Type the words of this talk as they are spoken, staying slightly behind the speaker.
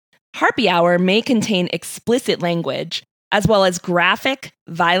Harpy Hour may contain explicit language, as well as graphic,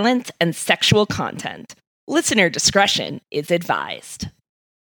 violent, and sexual content. Listener discretion is advised.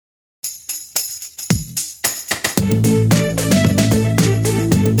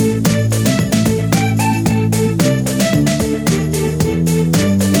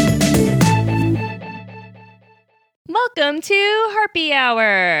 Welcome to Harpy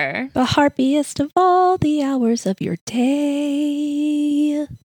Hour. The harpiest of all the hours of your day.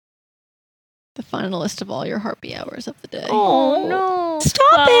 The finalist of all your harpy hours of the day. Oh, no.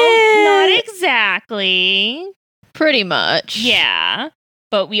 Stop it! Not exactly. Pretty much. Yeah.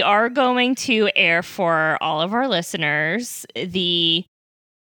 But we are going to air for all of our listeners the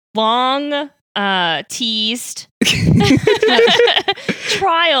long teased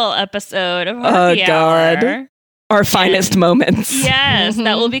trial episode of Harpy Hour. Our finest moments. Yes,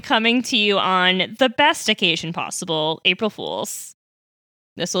 that will be coming to you on the best occasion possible, April Fools.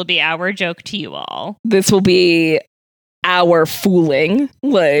 This will be our joke to you all. This will be our fooling.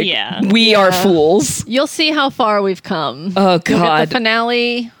 We are fools. You'll see how far we've come. Oh, We'll get God. the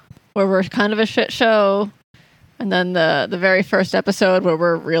finale where we're kind of a shit show. And then the very first episode where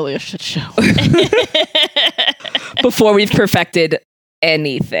we're really a shit show. Before we've perfected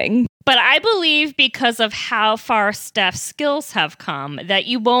anything. But I believe because of how far Steph's skills have come, that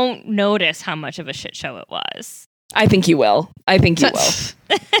you won't notice how much of a shit show it was. I think you will.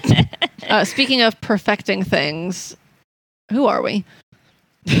 Speaking of perfecting things, who are we?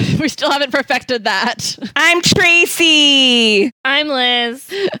 We still haven't perfected that. I'm Tracy. I'm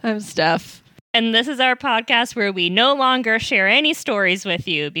Liz. I'm Steph. And this is our podcast where we no longer share any stories with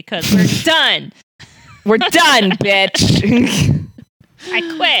you because we're done. We're done, bitch.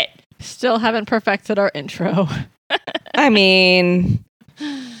 I quit. Still haven't perfected our intro. I mean,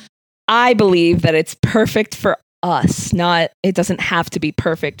 I believe that it's perfect for us, it doesn't have to be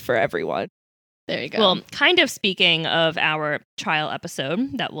perfect for everyone. There you go. Well, kind of speaking of our trial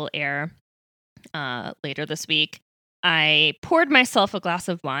episode that will air later this week, I poured myself a glass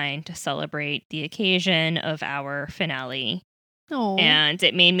of wine to celebrate the occasion of our finale. Oh. And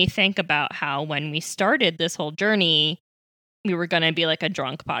it made me think about how when we started this whole journey, we were going to be like a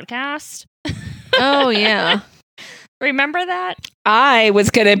drunk podcast. Oh, yeah. Remember that? I was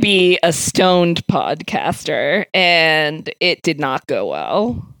going to be a stoned podcaster, and it did not go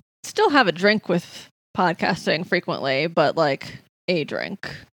well. Still have a drink with podcasting frequently, but like a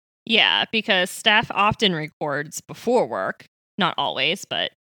drink. Yeah, because Steph often records before work. Not always,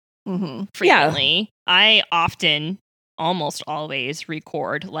 but frequently. I often, almost always,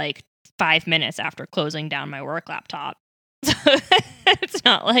 record like 5 minutes after closing down my work laptop. So it's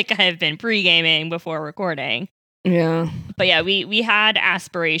not like I've been pre-gaming before recording. Yeah. But yeah, we had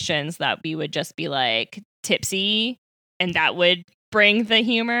aspirations that we would just be like tipsy and that would bring the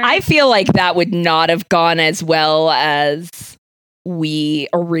humor. I feel like that would not have gone as well as we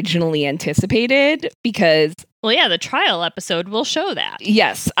originally anticipated because... Well, yeah, the trial episode will show that.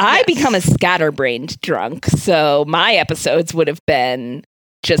 Yes, I become a scatterbrained drunk, so my episodes would have been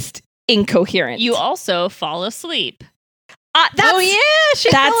just incoherent. You also fall asleep.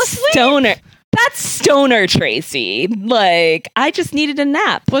 She fell asleep. Stoner. That's stoner Tracy. Like, I just needed a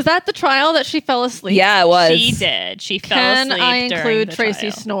nap. Was that the trial that she fell asleep? Yeah, it was. She did. She fell Can asleep. I include the Tracy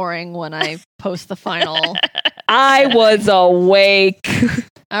trial. snoring when I post the final? I was awake.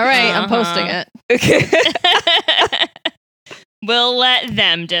 All right, I'm posting it. We'll let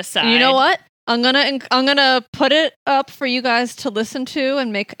them decide. You know what? I'm gonna put it up for you guys to listen to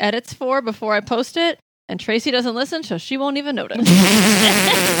and make edits for before I post it. And Tracy doesn't listen, so she won't even notice.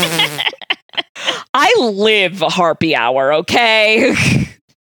 I live a Harpy Hour, okay?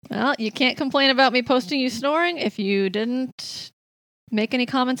 Well, you can't complain about me posting you snoring if you didn't make any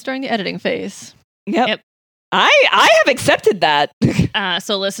comments during the editing phase. Yep. I have accepted that.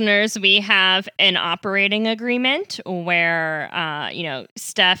 So listeners, we have an operating agreement where,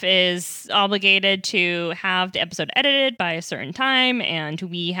 Steph is obligated to have the episode edited by a certain time, and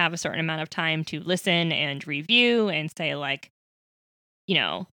we have a certain amount of time to listen and review and say,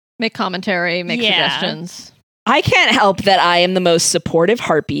 make commentary, make suggestions. I can't help that I am the most supportive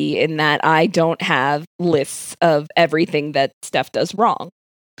Harpy in that I don't have lists of everything that Steph does wrong.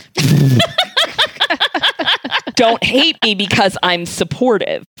 Don't hate me because I'm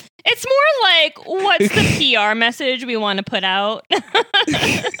supportive. It's more like, what's the PR message we want to put out?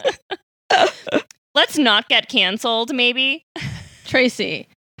 Let's not get canceled, maybe. Tracy,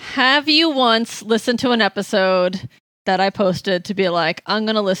 have you once listened to an episode that I posted to be like, I'm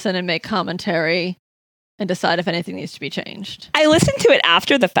going to listen and make commentary and decide if anything needs to be changed? I listen to it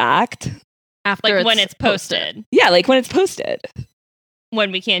after the fact. After Like when it's posted. Yeah, like when it's posted.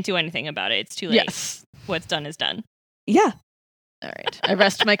 when we can't do anything about it. It's too late. Yes. What's done is done. Yeah. All right. I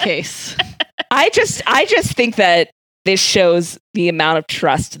rest my case. I just think that this shows the amount of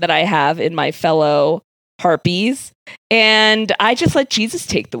trust that I have in my fellow Harpies. And I just let Jesus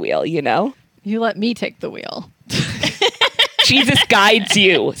take the wheel, you know? You let me take the wheel. Jesus guides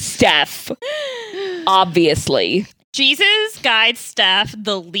you, Steph. Obviously. Jesus guides Steph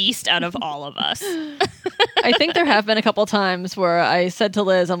the least out of all of us. I think there have been a couple times where I said to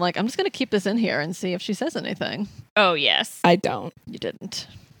Liz, I'm like, I'm just going to keep this in here and see if she says anything. Oh, yes. I don't. You didn't.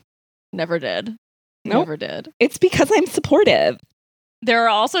 Never did. Nope. Never did. It's because I'm supportive. There are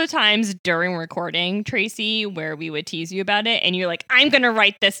also times during recording, Tracy, where we would tease you about it, and you're like, I'm going to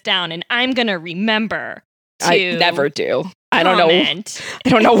write this down, and I'm going to remember to I never do. I don't comment. know. I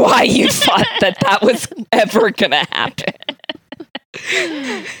don't know why you thought that was ever going to happen.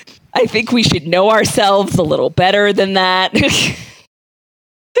 I think we should know ourselves a little better than that.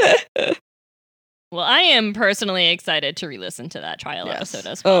 Well, I am personally excited to re-listen to that trial episode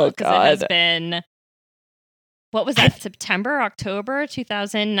as Oh, well. Because it has God. been, what was that, September, October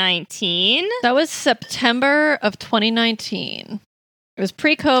 2019? That was September of 2019. It was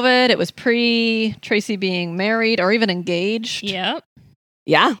pre-COVID. It was pre-Tracy being married or even engaged. Yep.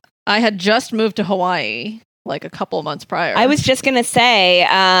 Yeah. I had just moved to Hawaii like a couple months prior. I was just going to say,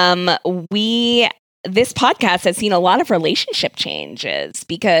 this podcast has seen a lot of relationship changes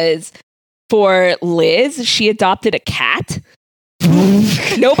because for Liz, she adopted a cat.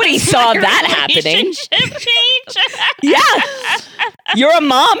 Nobody saw that happening. Relationship change. Yeah. You're a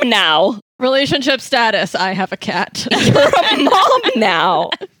mom now. Relationship status. I have a cat. You're a mom now.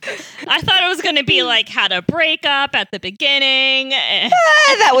 I thought it was going to be like had a breakup at the beginning.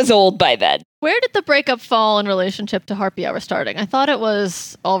 That was old by then. Where did the breakup fall in relationship to Harpy Hour starting? I thought it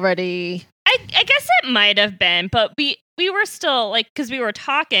was already... I guess it might have been, but we were still like, because we were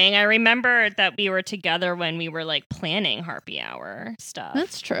talking, I remember that we were together when we were like planning Harpy Hour stuff.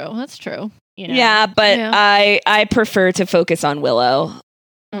 That's true. That's true. You know? Yeah, but Yeah. I prefer to focus on Willow.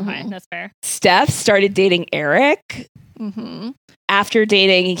 Okay, that's fair. Steph started dating Eric Mm-hmm. after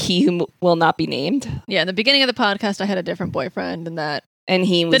dating he who will not be named. Yeah, in the beginning of the podcast, I had a different boyfriend, and that And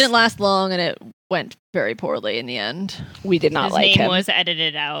he was, didn't last long, and it went very poorly in the end. we did not His like name him. was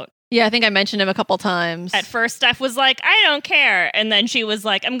edited out. Yeah, I think I mentioned him a couple times. At first, Steph was like, I don't care. And then she was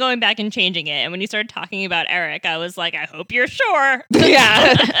like, I'm going back and changing it. And when you started talking about Eric, I was like, I hope you're sure.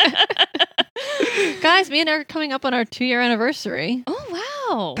 Yeah. Guys, me and Eric are coming up on our 2-year anniversary. Oh,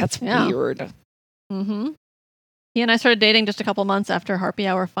 wow. That's Yeah. weird. Mm-hmm. He and I started dating just a couple months after Harpy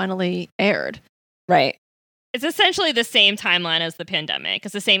Hour finally aired. Right. It's essentially the same timeline as the pandemic.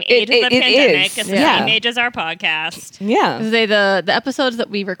 It's the same age It- as the it pandemic. is. It's the Yeah. same age as our podcast. Yeah. The episodes that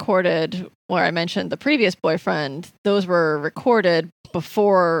we recorded where I mentioned the previous boyfriend, those were recorded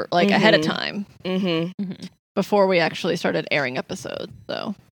before, like ahead of Mhm. time, Mm-hmm. before we actually started airing episodes.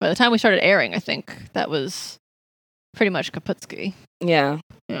 So by the time we started airing, I think that was pretty much Kaputski. Yeah.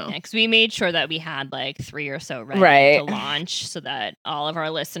 Yeah. Because we made sure that we had like 3 or so ready Right. to launch so that all of our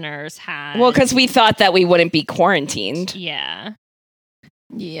listeners had. Well, because we thought that we wouldn't be quarantined. Yeah.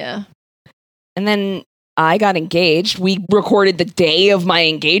 Yeah. And then I got engaged. We recorded the day of my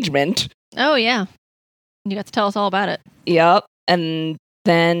engagement. Oh, yeah. You got to tell us all about it. Yep. And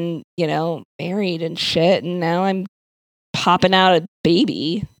then, married and shit. And now I'm popping out a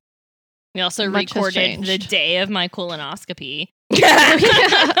baby. We also Much has recorded the changed. day of my colonoscopy.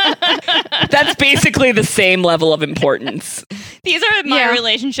 That's basically the same level of importance. These are my Yeah.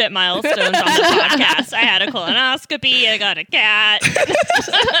 relationship milestones on the podcast. I had a colonoscopy. I got a cat.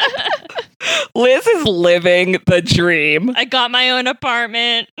 Liz is living the dream. I got my own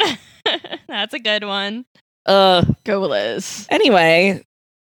apartment. That's a good one. Go Liz. Anyway,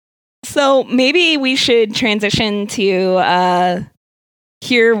 so maybe we should transition to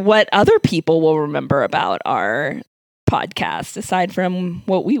hear what other people will remember about our podcast, aside from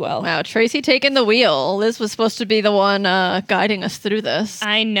what we will. Wow, Tracy taking the wheel. Liz was supposed to be the one guiding us through this.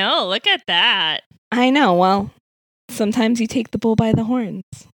 I know. Look at that. I know. Well, sometimes you take the bull by the horns.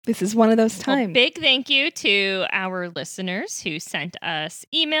 This is one of those Well, times. big thank you to our listeners who sent us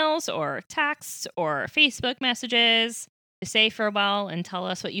emails or texts or Facebook messages to say farewell and tell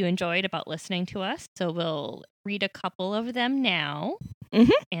us what you enjoyed about listening to us. So we'll read a couple of them now.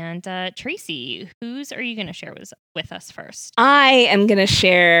 Mhm. And Tracy, whose are you going to share with us first? I am going to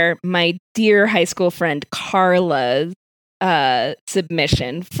share my dear high school friend Carla's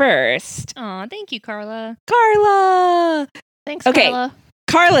submission first. Aw, thank you, Carla. Carla! Thanks, Okay. Carla.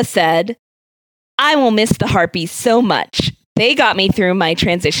 Carla said, I will miss the Harpies so much. They got me through my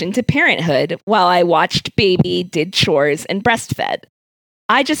transition to parenthood while I watched baby, did chores, and breastfed.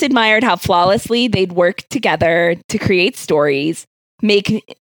 I just admired how flawlessly they'd work together to create stories, make me.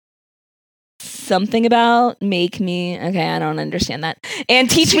 Okay, I don't understand that. And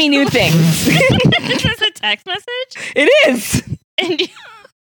teach me new things. Is this a text message? It is. And you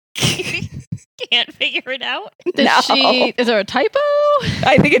can't figure it out? Is there a typo?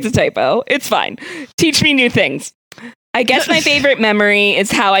 I think it's a typo. It's fine. Teach me new things. I guess my favorite memory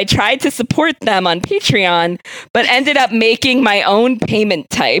is how I tried to support them on Patreon, but ended up making my own payment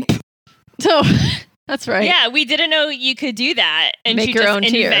type. So that's right. Yeah, we didn't know you could do that. And Make she your just own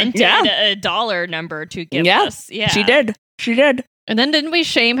tier. invented a dollar number to give us. Yeah, she did. And then didn't we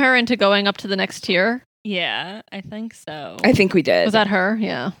shame her into going up to the next tier? Yeah, I think so. I think we did. Was that her?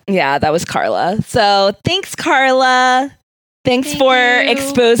 Yeah. Yeah, that was Carla. So thanks, Carla. Thanks for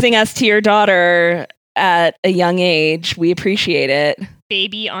exposing us to your daughter at a young age. We appreciate it.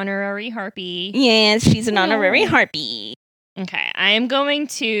 Baby honorary harpy. Yes, she's an honorary harpy. Okay, I am going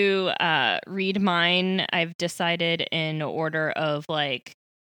to read mine. I've decided in order of like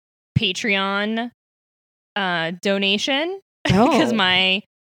Patreon donation because my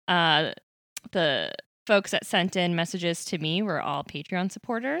the folks that sent in messages to me were all Patreon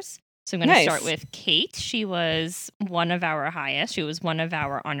supporters. So I'm going to start with Kate. She was one of our highest. She was one of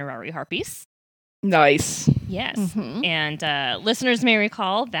our honorary harpies. Nice. Yes. Mm-hmm. And listeners may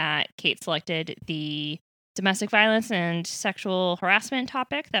recall that Kate selected the domestic violence and sexual harassment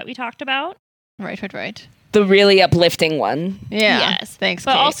topic that we talked about. Right. The really uplifting one. Yeah. Yes. Thanks,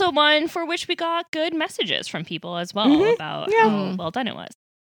 But Kate. also one for which we got good messages from people as well about how well done it was.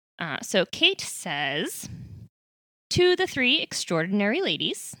 So Kate says, to the three extraordinary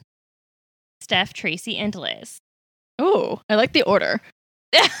ladies, Steph, Tracy, and Liz. Ooh, I like the order.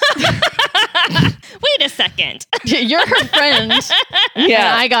 Wait a second. You're her friend.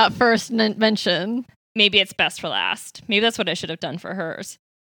 Yeah. And I got first mention. Maybe it's best for last. Maybe that's what I should have done for hers.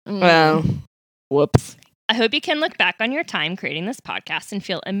 Well, whoops. I hope you can look back on your time creating this podcast and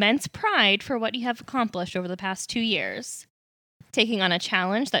feel immense pride for what you have accomplished over the past 2 years. Taking on a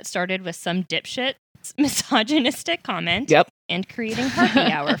challenge that started with some dipshit misogynistic comment and creating Harpy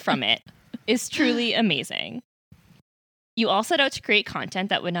Hour from it is truly amazing. You all set out to create content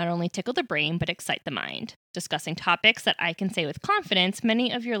that would not only tickle the brain, but excite the mind, discussing topics that I can say with confidence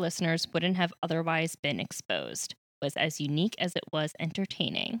many of your listeners wouldn't have otherwise been exposed. It was as unique as it was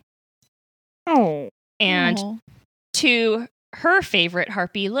entertaining. Oh. And to her favorite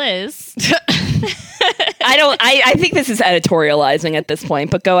Harpy, Liz. I think this is editorializing at this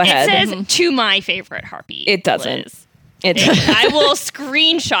point, but go ahead. It says to my favorite Harpy. It doesn't. Liz. I will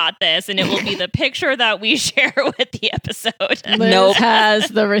screenshot this and it will be the picture that we share with the episode. Liz has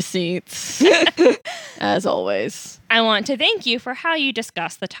the receipts, as always. I want to thank you for how you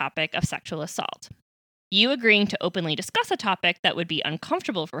discuss the topic of sexual assault. You agreeing to openly discuss a topic that would be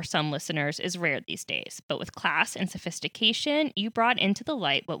uncomfortable for some listeners is rare these days, but with class and sophistication, you brought into the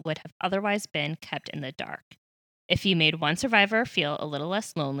light what would have otherwise been kept in the dark. If you made one survivor feel a little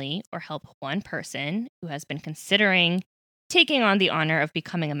less lonely or help one person who has been considering taking on the honor of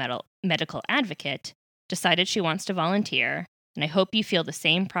becoming a medical advocate, decided she wants to volunteer, and I hope you feel the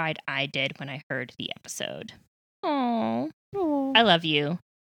same pride I did when I heard the episode. Aww. I love you.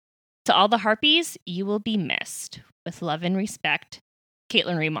 To all the Harpies, you will be missed. With love and respect,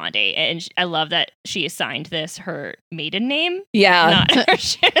 Caitlin Raimonde. And I love that she assigned this her maiden name. Yeah.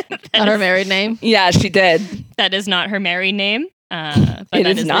 Not her married name. Yeah, she did. That is not her married name. But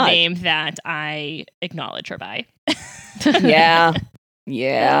that is not the name that I acknowledge her by. Yeah.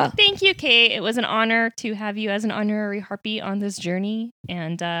 Yeah. Thank you, Kate. It was an honor to have you as an honorary Harpy on this journey.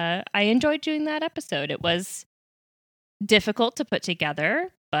 And I enjoyed doing that episode. It was difficult to put together,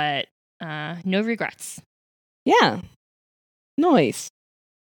 but no regrets. Yeah. Nice.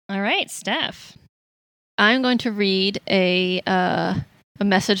 All right, Steph. I'm going to read a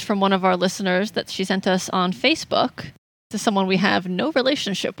message from one of our listeners that she sent us on Facebook to someone we have no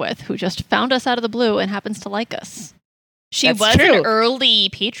relationship with who just found us out of the blue and happens to like us. She was an early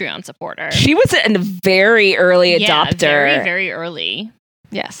Patreon supporter. She was a very early adopter. Very, very early.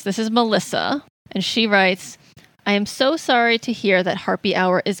 Yes, this is Melissa, and she writes, I am so sorry to hear that Harpy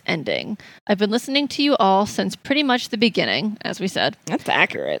Hour is ending. I've been listening to you all since pretty much the beginning, as we said. That's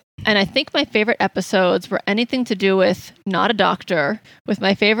accurate. And I think my favorite episodes were anything to do with not a doctor, with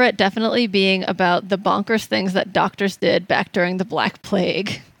my favorite definitely being about the bonkers things that doctors did back during the Black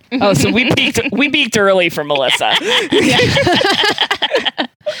Plague. Oh, so we peaked early for Melissa.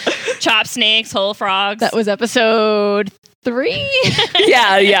 Chop snakes, whole frogs. That was episode 3.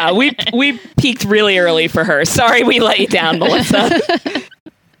 Yeah. We peaked really early for her. Sorry we let you down, Melissa.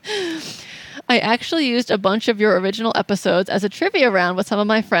 I actually used a bunch of your original episodes as a trivia round with some of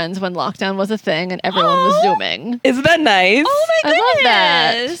my friends when lockdown was a thing and everyone was Zooming. Isn't that nice? Oh my goodness. I love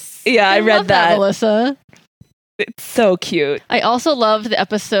that. Yeah, I read love that, Melissa. It's so cute. I also loved the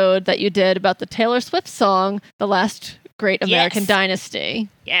episode that you did about the Taylor Swift song, The Last Great American Yes. Dynasty.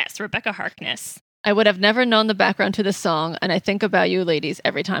 Yes, Rebecca Harkness. I would have never known the background to this song, and I think about you ladies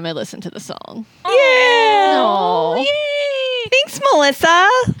every time I listen to the song. Yeah. Aw. Yay. Thanks, Melissa.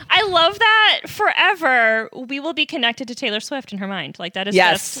 I love that forever. We will be connected to Taylor Swift in her mind. Like that is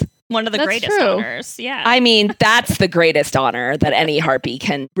just one of the That's greatest true. honors. Yeah. I mean, that's the greatest honor that any harpy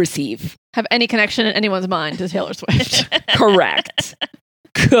can receive. Have any connection in anyone's mind to Taylor Swift. Correct.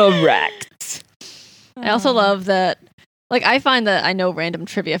 Correct. I also love that, like, I find that I know random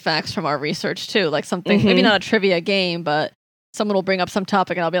trivia facts from our research too. Like something, maybe not a trivia game, but someone will bring up some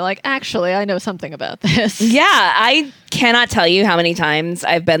topic and I'll be like, actually, I know something about this. Yeah, I cannot tell you how many times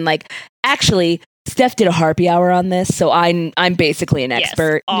I've been like, actually, Steph did a harpy hour on this, so I'm basically an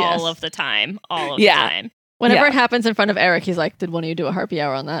expert. All of the time. All of Yeah. the time. Whenever Yeah. it happens in front of Eric, he's like, did one of you do a harpy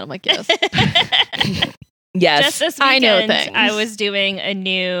hour on that? I'm like, yes. Yes. Just this I weekend, know things. I was doing a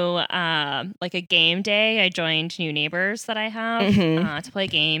new, like a game day. I joined new neighbors that I have Mhm. to play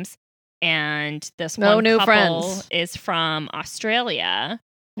games. And this No one new couple friends. is from Australia.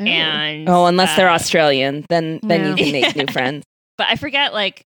 Ooh. And Oh, unless they're Australian, then Yeah. you can make new friends. But I forget,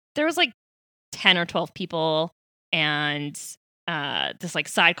 like, there was like 10 or 12 people, and this like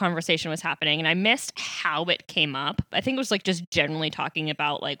side conversation was happening, and I missed how it came up. I think it was like just generally talking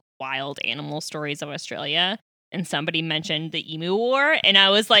about like wild animal stories of Australia, and somebody mentioned the Emu War, and I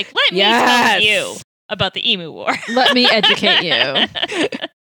was like, let me tell you about the Emu War. Let me educate you.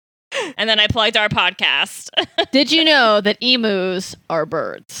 And then I plugged our podcast. Did you know that emus are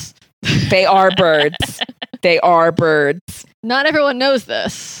birds? They are birds. They are birds. Not everyone knows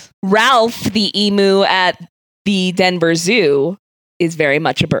this. Ralph, the emu at the Denver Zoo, is very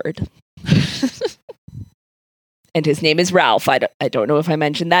much a bird. And his name is Ralph. I don't know if I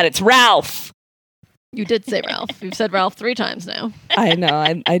mentioned that. It's Ralph. You did say Ralph. You've said Ralph 3 times now. I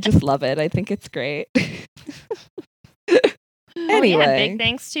know. I just love it. I think it's great. Anyway. Yeah, big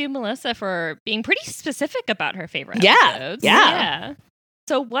thanks to Melissa for being pretty specific about her favorite Yeah, episodes. yeah.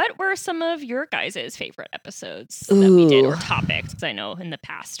 So what were some of your guys' favorite episodes that we did, or Ooh. topics? Because I know in the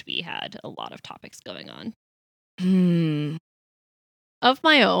past we had a lot of topics going on. Of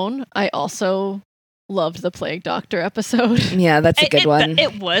my own, I also loved the Plague Doctor episode. Yeah, that's a good one.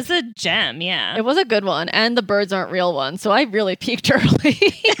 It was a gem, yeah. It was a good one, and the birds aren't real one, so I really peaked early.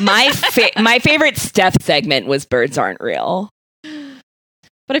 My favorite Steph segment was Birds Aren't Real.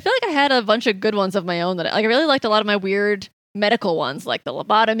 But I feel like I had a bunch of good ones of my own that I really liked a lot of my weird medical ones, like the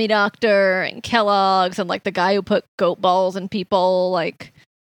lobotomy doctor and Kellogg's, and like the guy who put goat balls in people. Like,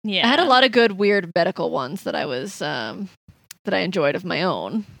 Yeah. I had a lot of good weird medical ones that I was that I enjoyed of my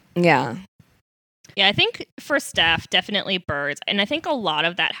own. Yeah. Yeah, I think for Steph, definitely birds. And I think a lot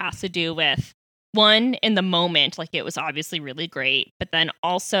of that has to do with, one, in the moment, like it was obviously really great. But then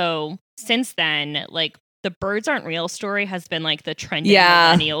also, since then, like the Birds Aren't Real story has been like the trending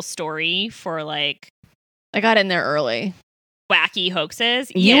millennial story for like I got in there early. wacky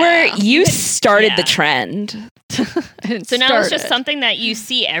hoaxes. You started the Yeah. trend. I didn't So now it's start just it. something that you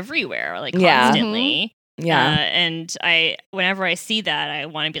see everywhere, like Yeah. constantly. Yeah. And whenever I see that, I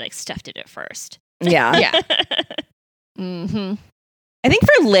want to be like, Steph did it first. Yeah. Yeah. Mm-hmm. I think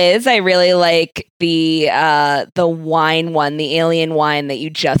for Liz, I really like the wine one, the alien wine that you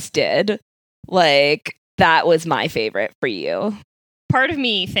just did. Like, that was my favorite for you. Part of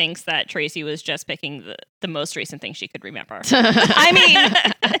me thinks that Tracy was just picking the most recent thing she could remember. I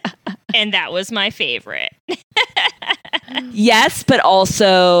mean, And that was my favorite. yes, but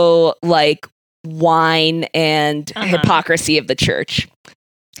also like wine and Uh-huh. hypocrisy of the church.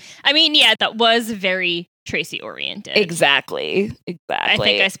 I mean, yeah, that was very Tracy oriented. Exactly. I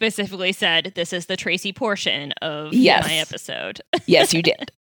think I specifically said this is the Tracy portion of Yes. my episode. Yes, you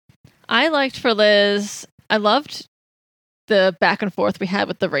did. I liked for Liz. I loved the back and forth we had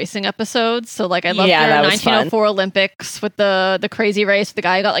with the racing episodes. So like I loved Yeah, your that was 1904 Olympics with the crazy race. The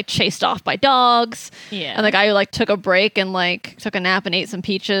guy who got like chased off by dogs, Yeah. and the guy who like took a break and like took a nap and ate some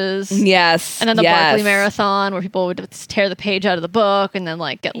peaches. Yes. And then the yes. Barkley Marathon where people would just tear the page out of the book and then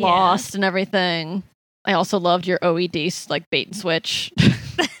like get Yeah. lost and everything. I also loved your OED like bait and switch.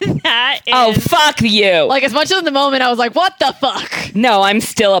 That is Oh, fuck you. Like as much as in the moment I was like, what the fuck? No, I'm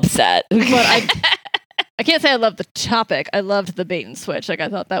still upset. But I can't say I loved the topic. I loved the bait and switch. Like I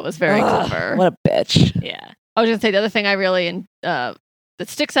thought that was very Ugh, clever. What a bitch. yeah. I was gonna say the other thing I really that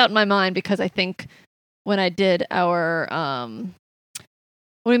sticks out in my mind because I think when I did our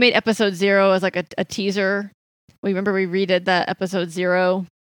when we made episode 0 as like a teaser. We redid that episode 0.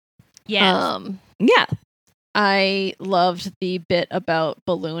 Yeah. Yeah. I loved the bit about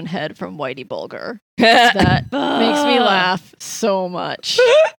Balloon Head from Whitey Bulger. That makes me laugh so much.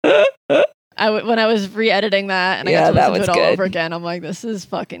 When I was re-editing that and I got to listen to it all over again, I'm like, this is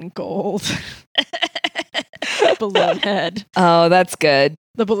fucking gold. Balloon Head. Oh, that's good.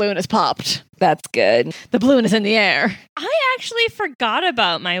 The balloon is popped. That's good. The balloon is in the air. I actually forgot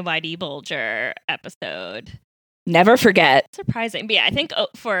about my Whitey Bulger episode. Never forget. Surprising. But yeah, I think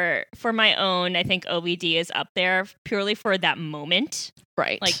for my own, I think OBD is up there purely for that moment.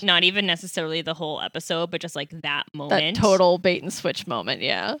 Right. Like not even necessarily the whole episode, but just like that moment. That total bait and switch moment,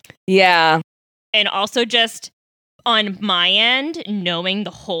 yeah. Yeah. And also just on my end, knowing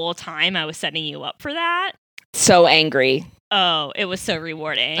the whole time I was setting you up for that. So angry. Oh, it was so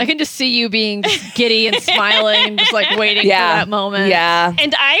rewarding. I can just see you being giddy and smiling and just like waiting for that moment. Yeah.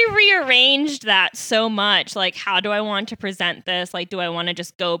 And I rearranged that so much. Like, how do I want to present this? Like, do I want to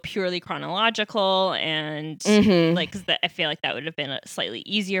just go purely chronological? And like, cause I feel like that would have been slightly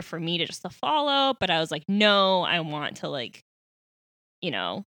easier for me to just to follow. But I was like, no, I want to like, you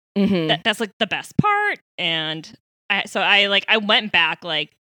know, that's like the best part. And I went back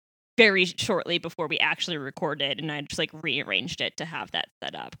like very shortly before we actually recorded, and I just like rearranged it to have that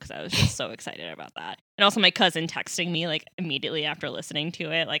set up because I was just so excited about that. And also my cousin texting me like immediately after listening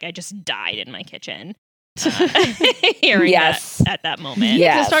to it, like I just died in my kitchen hearing that at that moment.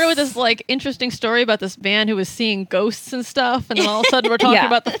 Yeah, it started with this like interesting story about this man who was seeing ghosts and stuff, and then all of a sudden we're talking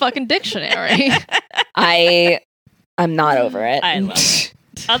about the fucking dictionary. I'm not over it. I love it.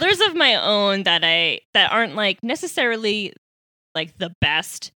 Others of my own that aren't like necessarily like the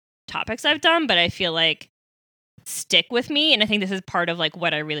best topics I've done, but I feel like stick with me, and I think this is part of like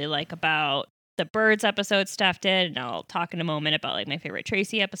what I really like about the Birds episode Steph did, and I'll talk in a moment about like my favorite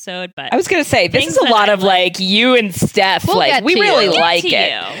Tracy episode. But I was gonna say this is a lot of like you and Steph, like we really like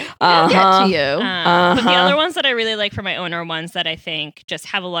it. We'll get to you. But the other ones that I really like for my own are ones that I think just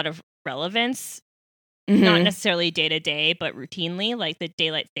have a lot of relevance. Not necessarily day to day, but routinely, like the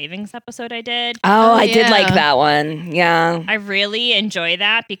daylight savings episode I did. Oh, I did like that one. Yeah. I really enjoy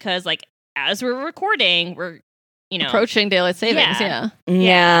that because, like, as we're recording, we're, approaching daylight savings.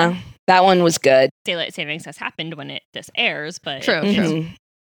 Yeah. That one was good. Daylight savings has happened when this airs, but true.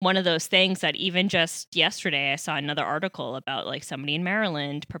 One of those things that even just yesterday I saw another article about like somebody in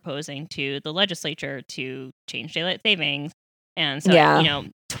Maryland proposing to the legislature to change daylight savings. And so,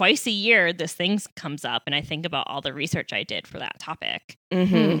 twice a year, this thing comes up, and I think about all the research I did for that topic.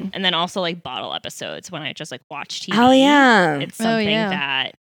 And then also like bottle episodes when I just like watch TV. Oh, yeah. It's something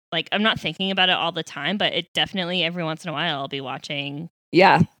that like I'm not thinking about it all the time, but it definitely every once in a while I'll be watching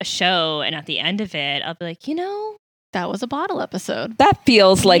a show, and at the end of it, I'll be like, that was a bottle episode. That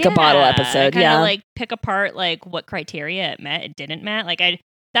feels like a bottle episode. I like pick apart like what criteria it didn't met. Like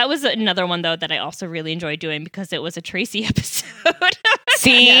that was another one, though, that I also really enjoyed doing because it was a Tracy episode.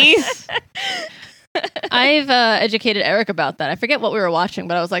 See? I've educated Eric about that. I forget what we were watching,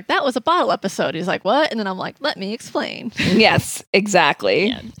 but I was like, that was a bottle episode. He's like, what? And then I'm like, let me explain. Yes, exactly.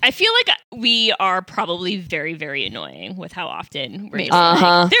 Yeah. I feel like we are probably very, very annoying with how often we're just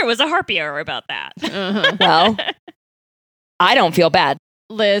like, there was a harpy hour about that. Well, I don't feel bad.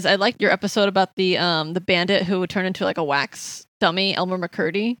 Liz, I liked your episode about the bandit who would turn into like a wax dummy, Elmer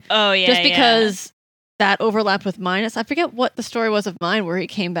McCurdy. Oh, yeah. Just because that overlapped with mine. I forget what the story was of mine where he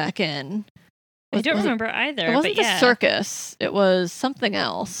came back in. I don't remember either. It wasn't the circus. It was something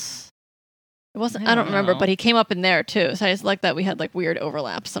else. It wasn't. I don't remember, but he came up in there too. So I just like that we had like weird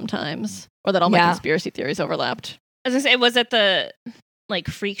overlaps sometimes, or that all my conspiracy theories overlapped. As I say, was it the like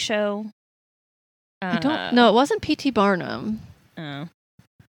freak show? I don't know. It wasn't P.T. Barnum. Oh. I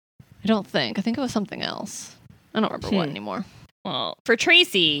don't think. I think it was something else. I don't remember what anymore. Well, for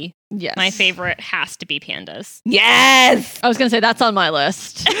Tracy, yes, my favorite has to be Pandas. Yes! I was going to say that's on my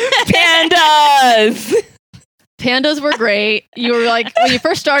list. Pandas! Pandas were great. You were like, when you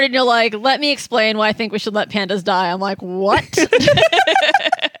first started, you're like, let me explain why I think we should let pandas die. I'm like, what?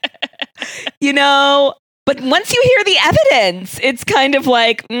 But once you hear the evidence, it's kind of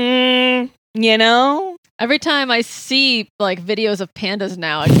like, Every time I see like videos of pandas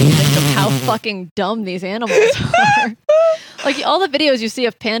now, I just think of how fucking dumb these animals are. Like all the videos you see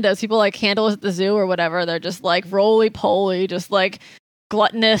of pandas, people like handlers at the zoo or whatever, they're just like roly-poly, just like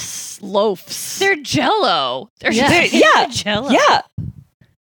gluttonous loafs. They're Jello. They're Jello. Yeah.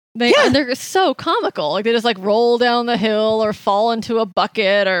 And they're so comical. Like they just like roll down the hill or fall into a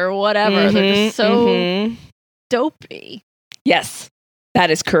bucket or whatever. They're just so dopey. Yes, that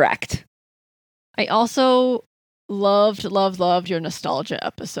is correct. I also loved your nostalgia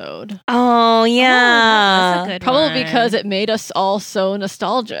episode. Oh yeah, that's a good Probably one. because it made us all so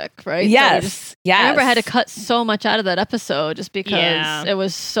nostalgic, right? Yes, yes. I remember I had to cut so much out of that episode just because Yeah. it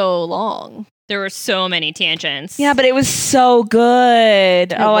was so long. There were so many tangents. Yeah, but it was so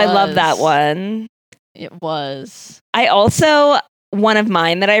good. I love that was. one. It was. I also, one of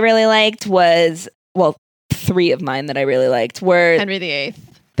mine that I really liked was, well, 3 of mine that I really liked were Henry VIII.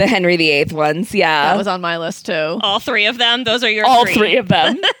 the Henry VIII ones. Yeah. That was on my list too. all 3 of them. Those are your all 3. 3 of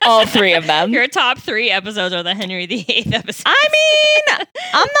them. All 3 of them. Your top 3 episodes are the Henry VIII episodes. I mean,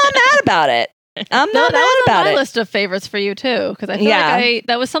 I'm not mad about it. I'm No, not that mad was on about my it. list of favorites for you too, because I feel Yeah. like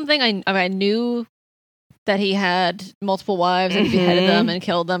that was something I knew that he had multiple wives and beheaded them and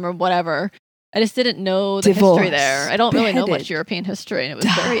killed them or whatever. I just didn't know the history Divorced, there. I don't really know beheaded, much European history, and it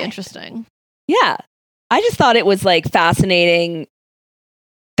was very died. interesting. Yeah. I just thought it was like fascinating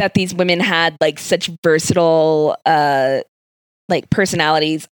that these women had like such versatile like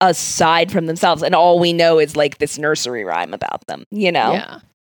personalities aside from themselves, and all we know is like this nursery rhyme about them, you know? Yeah.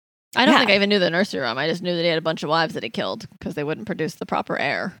 I don't Yeah. think I even knew the nursery rhyme. I just knew that he had a bunch of wives that he killed because they wouldn't produce the proper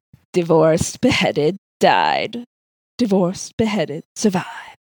heir. Divorced, beheaded, died. Divorced, beheaded, survived.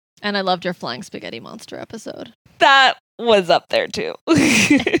 And I loved your flying spaghetti monster episode. That was up there too.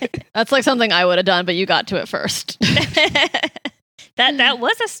 That's like something I would have done, but you got to it first. that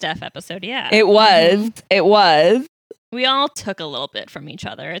was a Steph episode, yeah. It was. It was. We all took a little bit from each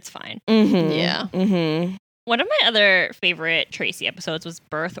other. It's fine. Mm-hmm. Yeah. Mm-hmm. One of my other favorite Tracy episodes was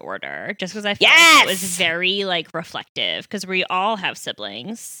Birth Order, just because I felt like Yes! it was very like reflective, because we all have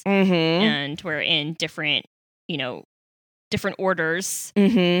siblings Mm-hmm. and we're in different, different orders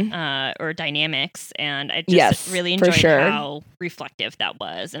Mm-hmm. or dynamics, and I just Yes, really for enjoyed sure. how reflective that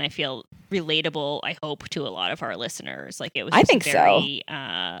was, and I feel relatable. I hope to a lot of our listeners, like it was. I Just think so. very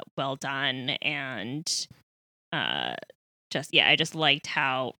well done, and I just liked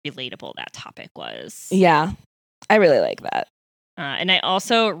how relatable that topic was. Yeah. I really like that. And I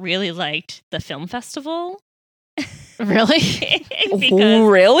also really liked the film festival. Really? Because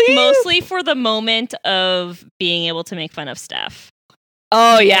Really? mostly for the moment of being able to make fun of Steph.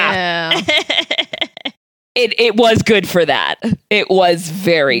 Oh yeah. It was good for that. It was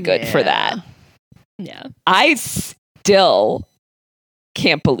very good for that. Yeah. I still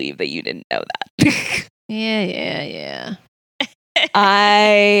can't believe that you didn't know that. Yeah.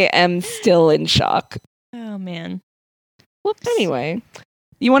 I am still in shock. Oh man. Whoops. Anyway,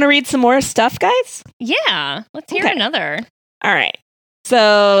 you want to read some more stuff, guys? Yeah. Let's hear Okay. another. All right.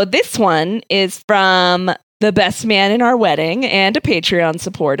 So this one is from the best man in our wedding and a Patreon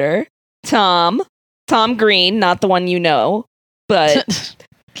supporter, Tom Green, not the one you know, but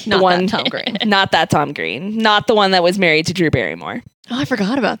Not one- that Tom Green. not that Tom Green, not the one that was married to Drew Barrymore. Oh, I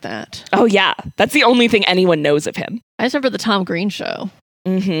forgot about that. Oh yeah, that's the only thing anyone knows of him. I just remember the Tom Green show.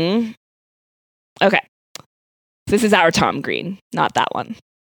 Mm-hmm. Okay. This is our Tom Green, not that one.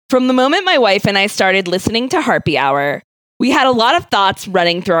 From the moment my wife and I started listening to Harpy Hour, we had a lot of thoughts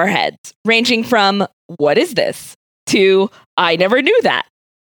running through our heads, ranging from, what is this? To, I never knew that.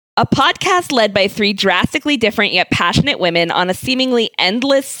 A podcast led by 3 drastically different yet passionate women on a seemingly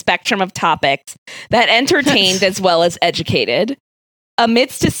endless spectrum of topics that entertained as well as educated.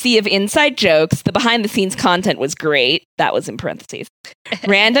 Amidst a sea of inside jokes, the behind-the-scenes content was great. That was in parentheses.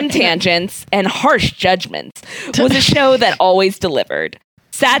 Random tangents and harsh judgments was a show that always delivered.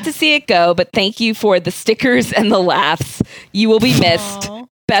 Sad to see it go, but thank you for the stickers and the laughs. You will be missed. Aw.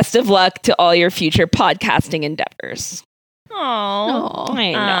 Best of luck to all your future podcasting endeavors. Aw. Aw.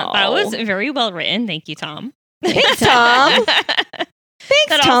 I know. That was very well written. Thank you, Tom. Thanks, Tom. Thanks,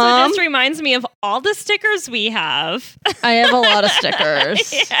 That Tom. also just reminds me of all the stickers we have. I have a lot of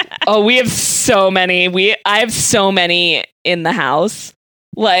stickers. Yeah. Oh, we have so many. I have so many in the house.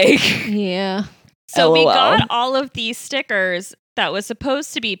 Like, Yeah. So we LOL. got all of these stickers that was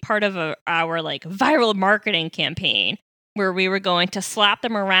supposed to be part of our like viral marketing campaign, where we were going to slap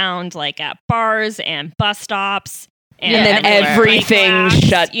them around like at bars and bus stops. and then everywhere. everything Like,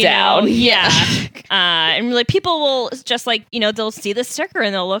 shut you know, down. yeah. And like people will just like, they'll see the sticker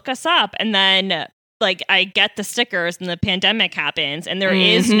and they'll look us up. And then like I get the stickers and the pandemic happens and there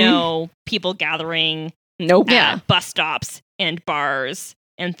is Mhm. no people gathering Nope. at bus stops and bars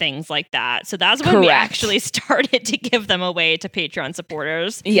and things like that. So that's when we Correct. actually started to give them away to Patreon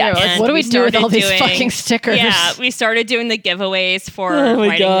supporters. Yeah. You're like, And what do we do with started all these doing- fucking stickers? Yeah, we started doing the giveaways for Oh my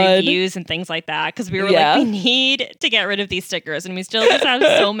writing God. reviews and things like that because we were Yeah. like, we need to get rid of these stickers, and we still just have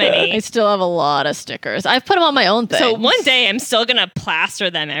so many. I still have a lot of stickers. I've put them on my own thing. So one day I'm still gonna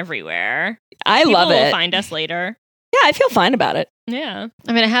plaster them everywhere. I People love will it. find us later. Yeah, I feel fine about it. Yeah.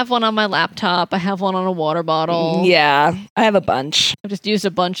 I mean, I have one on my laptop. I have one on a water bottle. Yeah, I have a bunch. I've just used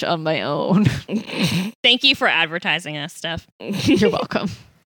a bunch on my own. Thank you for advertising us, Steph. You're welcome.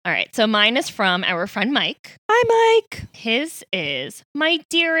 All right. So mine is from our friend Mike. Hi, Mike. His is my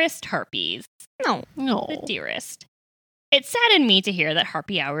dearest Harpies. No. The dearest. It saddened me to hear that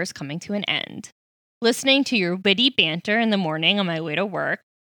Harpy Hour is coming to an end. Listening to your witty banter in the morning on my way to work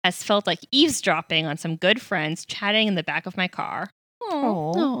has felt like eavesdropping on some good friends chatting in the back of my car.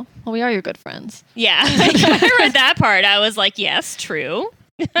 Oh. Oh, well, we are your good friends. Yeah. When I read that part, I was like, yes, true.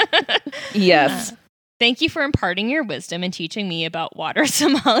 Yes. Thank you for imparting your wisdom and teaching me about water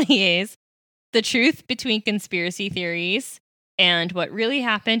sommeliers, the truth between conspiracy theories, and what really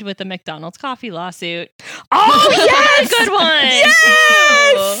happened with the McDonald's coffee lawsuit. Oh, yes! Good one.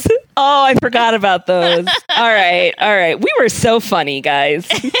 Yes! Oh, I forgot about those. All right. We were so funny, guys.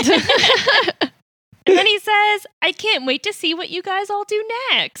 And then he says, I can't wait to see what you guys all do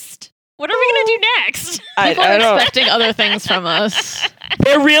next. What are we going to do next? People I are don't- expecting other things from us.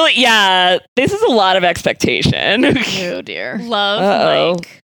 They're really, yeah, this is a lot of expectation. Oh, dear. Love Uh-oh.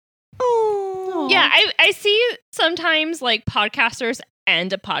 Mike. Oh. Yeah, I see sometimes like podcasters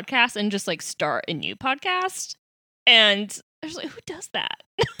end a podcast and just like start a new podcast. And I was like, who does that?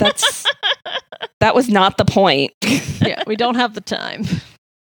 That was not the point. Yeah, we don't have the time.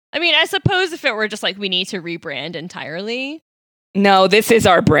 I mean, I suppose if it were just like we need to rebrand entirely. No, this is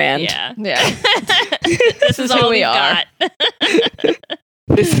our brand. Yeah. Yeah. This is who all we we are. got.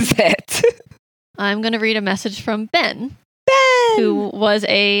 This is it. I'm going to read a message from Ben, Ben! who was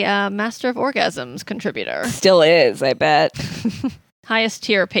a Master of Orgasms contributor. Still is, I bet. Highest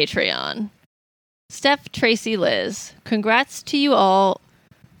tier Patreon. Steph, Tracy, Liz, congrats to you all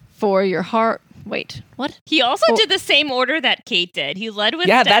for your heart. Wait, what? He also Oh. did the same order that Kate did. He led with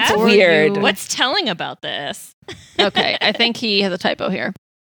Yeah, Steph. that's Or weird. you- What's telling about this? Okay, I think he has a typo here.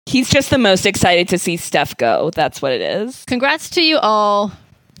 He's just the most excited to see Steph go. That's what it is. Congrats to you all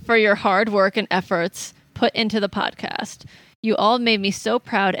for your hard work and efforts put into the podcast. You all made me so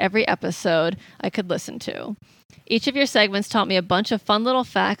proud every episode I could listen to. Each of your segments taught me a bunch of fun little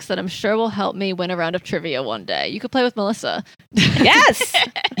facts that I'm sure will help me win a round of trivia one day. You could play with Melissa. Yes!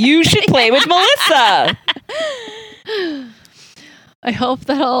 You should play with Melissa. I hope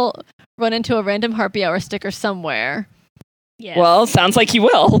that I'll run into a random Harpy Hour sticker somewhere. Yes. Well, sounds like you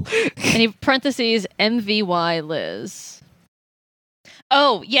will. And he parentheses MVY Liz.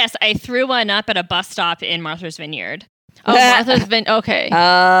 Oh, yes. I threw one up at a bus stop in Martha's Vineyard. Oh, Martha's been okay.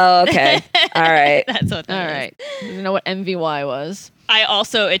 Oh, okay. All right. That's what All that is. right. Didn't know what MVY was.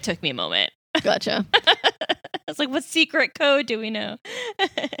 It took me a moment. Gotcha. I was like, what secret code do we know?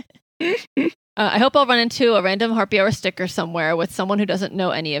 I hope I'll run into a random Harpy Hour sticker somewhere with someone who doesn't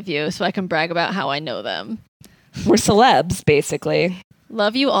know any of you so I can brag about how I know them. We're celebs, basically.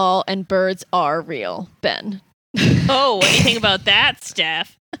 Love you all, and birds are real. Ben. Oh, what do you think about that,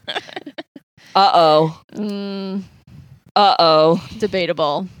 Steph? Uh-oh. Uh-oh.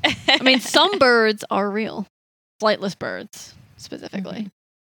 Debatable. I mean, some birds are real. Flightless birds, specifically.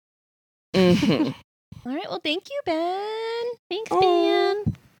 Mhm. All right. Well, thank you, Ben. Thanks, Oh.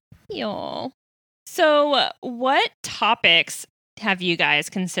 Ben. Y'all. So, what topics have you guys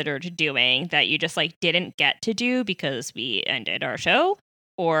considered doing that you just like didn't get to do because we ended our show,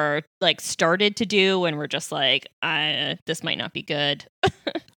 or like started to do and we're just like, this might not be good?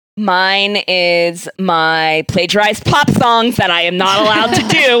 Mine is my plagiarized pop songs that I am not allowed to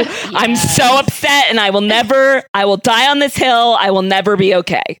do. I'm so upset, and I will die on this hill. I will never be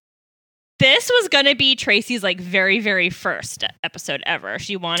okay. This was going to be Tracy's like very, very first episode ever.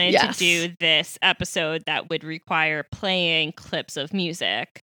 She wanted Yes. to do this episode that would require playing clips of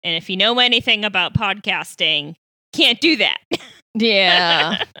music. And if you know anything about podcasting, can't do that.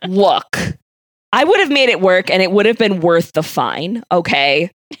 Yeah. Look, I would have made it work, and it would have been worth the fine, okay?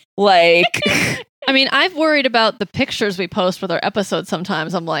 Like, I mean, I've worried about the pictures we post with our episodes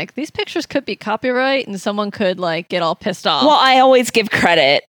sometimes. I'm like, these pictures could be copyright and someone could like get all pissed off. well, I always give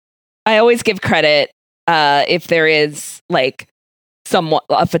credit if there is like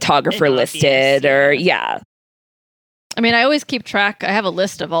a photographer An obvious, listed, or yeah. I mean, I always keep track. I have a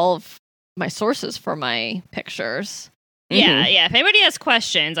list of all of my sources for my pictures. Yeah, yeah. If anybody has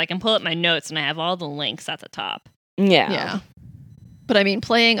questions, I can pull up my notes and I have all the links at the top. Yeah. Yeah. But I mean,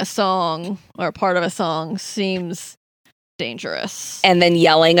 playing a song or a part of a song seems dangerous. And then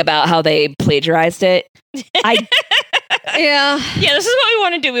yelling about how they plagiarized it. Yeah. Yeah, this is what we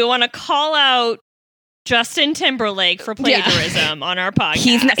want to do. We want to call out Justin Timberlake for Yeah. plagiarism on our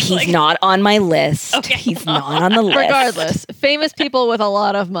podcast. He's not on my list. Okay. He's not on the list. Regardless, famous people with a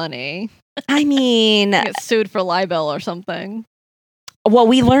lot of money I mean, get sued for libel or something. Well,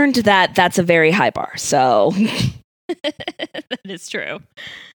 we learned that that's a very high bar, so. That is true.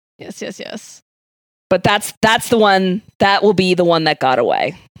 Yes. But that's the one, that will be the one that got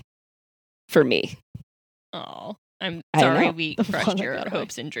away for me. Oh, I'm sorry we crushed your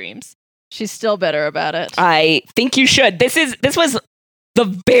hopes and dreams. She's still better about it. I think you should. This was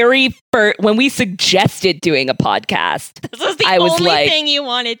the very first, when we suggested doing a podcast. This was the only thing you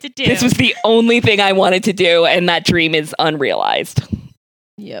wanted to do. This was the only thing I wanted to do, and that dream is unrealized.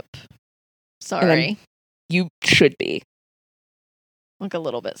 Yep. Sorry. You should be. Like a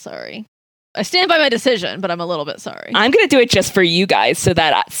little bit sorry. I stand by my decision, but I'm a little bit sorry. I'm going to do it just for you guys so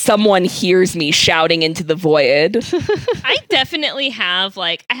that someone hears me shouting into the void. I definitely have,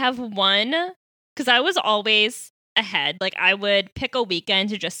 I have one, because I was always ahead. I would pick a weekend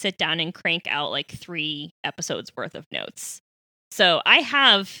to just sit down and crank out 3 episodes worth of notes. So I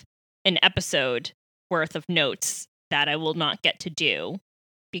have an episode worth of notes that I will not get to do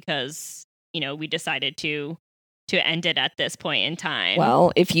because, we decided to end it at this point in time.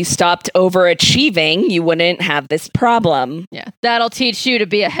 Well, if you stopped overachieving, you wouldn't have this problem. Yeah, that'll teach you to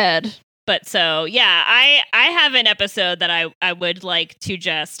be ahead. But so, yeah, I have an episode that I would like to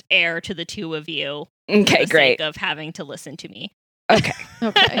just air to the two of you. Okay, great. Sake of having to listen to me. Okay.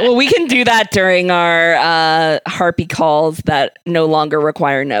 Well, we can do that during our Harpy calls that no longer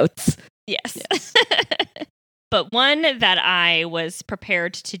require notes. Yes. But one that I was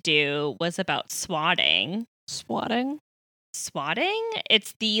prepared to do was about swatting. Swatting?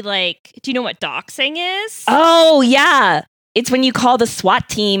 It's the, do you know what doxing is? Oh, yeah. It's when you call the SWAT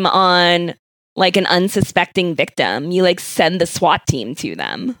team on, an unsuspecting victim. You, send the SWAT team to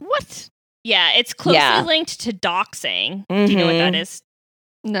them. What? Yeah, it's closely linked to doxing. Mm-hmm. Do you know what that is?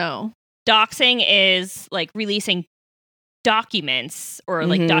 No. Doxing is, releasing documents or,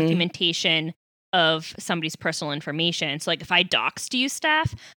 documentation of somebody's personal information. So if I doxed you,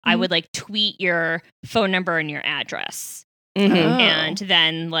 Steph, I would tweet your phone number and your address. Mm-hmm. Oh. And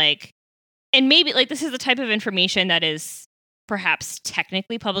then and maybe this is the type of information that is perhaps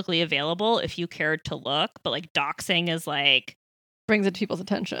technically publicly available if you cared to look, but doxing is brings it to people's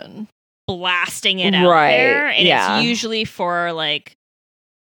attention. Blasting it out there. And it's usually for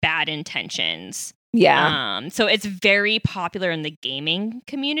bad intentions. Yeah. So it's very popular in the gaming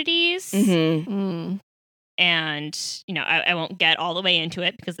communities. Mm-hmm. Mm. And, I won't get all the way into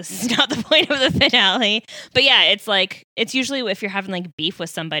it because this is not the point of the finale. But yeah, it's usually if you're having beef with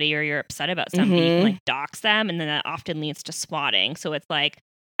somebody or you're upset about somebody, you can dox them. And then that often leads to swatting. So it's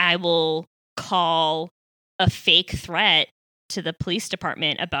I will call a fake threat to the police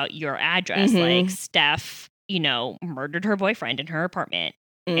department about your address. Steph, murdered her boyfriend in her apartment.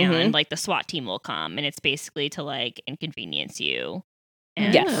 And the SWAT team will come, and it's basically to inconvenience you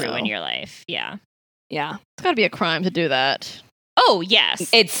and ruin your life. Yeah. Yeah. It's got to be a crime to do that. Oh, yes.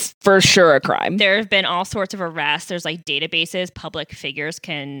 It's for sure a crime. There have been all sorts of arrests. There's databases public figures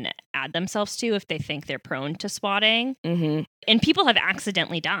can add themselves to if they think they're prone to swatting. Mm-hmm. And people have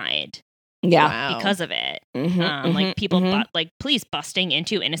accidentally died. Yeah. Because of it. Mm-hmm. People, police busting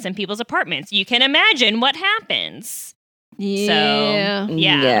into innocent people's apartments. You can imagine what happens. Yeah. So,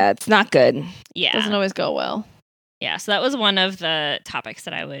 yeah, it's not good. Yeah. Doesn't always go well. Yeah, so that was one of the topics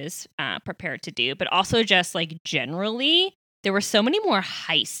that I was prepared to do, but also just generally, there were so many more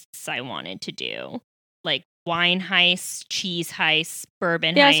heists I wanted to do, wine heists, cheese heists,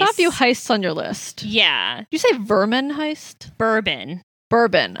 bourbon heists. Yeah, I saw a few heists on your list. Yeah. Did you say vermin heist? Bourbon.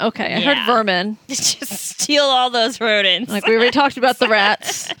 Okay, I heard vermin. Just steal all those rodents. We already talked about the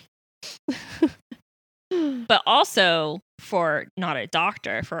rats. But also, for Not a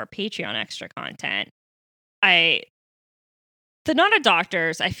Doctor, for our Patreon extra content, the Not a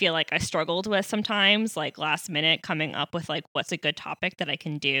Doctors, I feel I struggled with sometimes, last minute coming up with what's a good topic that I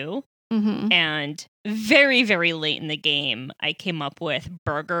can do. Mm-hmm. And very, very late in the game, I came up with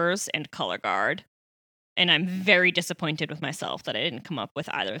burgers and color guard. And I'm very disappointed with myself that I didn't come up with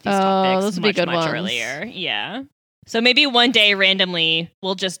either of these topics those would be good much ones. earlier. Yeah. So maybe one day randomly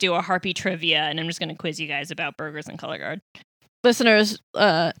we'll just do a Harpy trivia and I'm just going to quiz you guys about burgers and color guard. Listeners,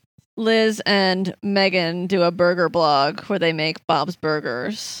 Liz and Megan do a burger blog where they make Bob's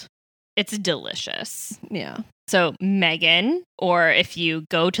Burgers. It's delicious. Yeah. So Megan, or if you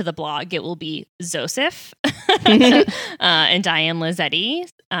go to the blog, it will be Zosif and Diane Lizzetti.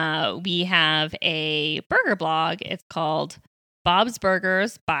 We have a burger blog. It's called Bob's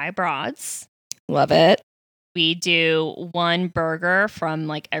Burgers by Broads. Love it. We do one burger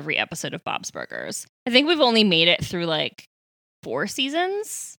from every episode of Bob's Burgers. I think we've only made it through 4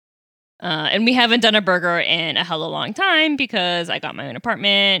 seasons. And we haven't done a burger in a hella long time because I got my own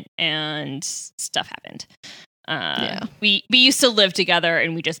apartment and stuff happened. We used to live together,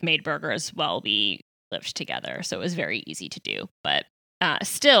 and we just made burgers while we lived together, so it was very easy to do. But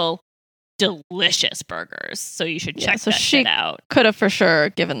still, delicious burgers. So you should check that shit out. Could have for sure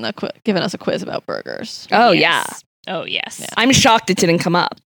given us a quiz about burgers. Oh yes. Oh yes. Yeah. I'm shocked it didn't come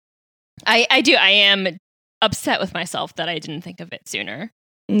up. I do. I am upset with myself that I didn't think of it sooner.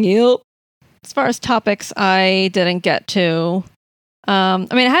 Yep. As far as topics, I didn't get to. I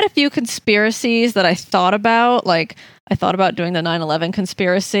had a few conspiracies that I thought about. Like, I thought about doing the 9/11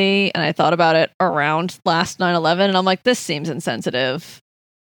 conspiracy, and I thought about it around last 9/11, and I'm like, this seems insensitive.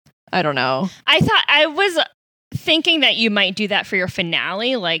 I don't know. I was thinking that you might do that for your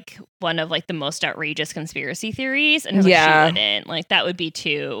finale, like one of like the most outrageous conspiracy theories, and she wouldn't. Like, that would be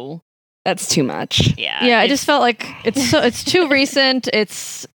too. That's too much. Yeah. I just felt like it's too recent.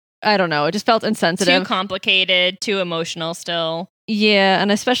 I don't know. It just felt insensitive. Too complicated, too emotional still. Yeah,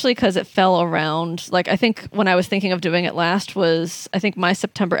 and especially because it fell around. Like, I think when I was thinking of doing it last I think my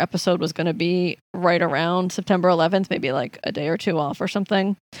September episode was going to be right around September 11th, maybe like a day or two off or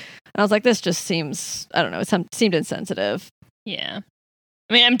something. And I was like, this just seems, I don't know, it seemed insensitive. Yeah.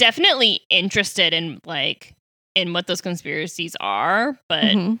 I mean, I'm definitely interested in what those conspiracies are,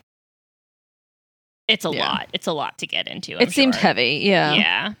 but it's a lot. It's a lot to get into. It seemed heavy, yeah.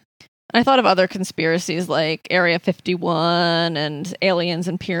 Yeah. And I thought of other conspiracies like Area 51 and aliens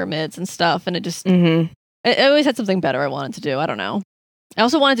and pyramids and stuff, and it just it always had something better I wanted to do. I don't know. I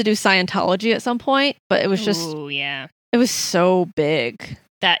also wanted to do Scientology at some point, but it was just it was so big.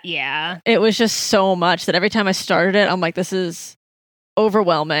 It was just so much that every time I started it, I'm like, this is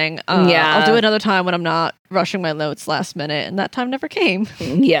overwhelming. I'll do it another time when I'm not rushing my notes last minute, and that time never came.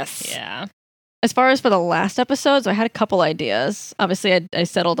 Yes. Yeah. As far as for the last episodes, I had a couple ideas. Obviously, I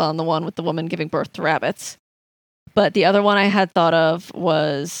settled on the one with the woman giving birth to rabbits. But the other one I had thought of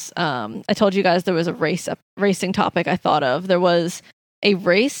was, I told you guys there was a racing topic I thought of. There was a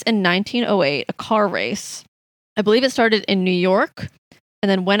race in 1908, a car race. I believe it started in New York and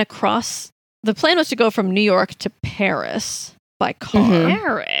then went across. The plan was to go from New York to Paris by car.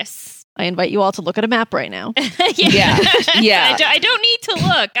 Paris. I invite you all to look at a map right now. Yeah. I don't need to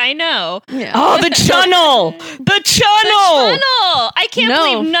look. I know. Yeah. Oh, the tunnel! The tunnel! I can't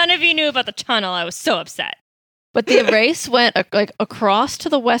believe none of you knew about the tunnel. I was so upset. But the race went across to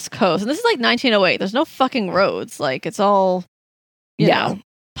the West Coast. And this is like 1908. There's no fucking roads. Like, it's all, you know,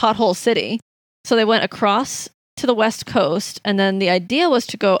 pothole city. So they went across to the West Coast. And then the idea was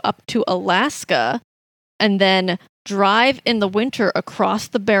to go up to Alaska and then drive in the winter across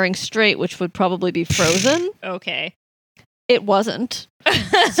the Bering Strait, which would probably be frozen. Okay. It wasn't.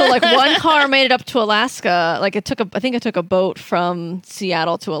 So like one car made it up to Alaska. Like I think it took a boat from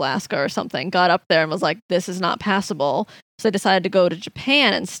Seattle to Alaska or something, got up there and was like, this is not passable. So they decided to go to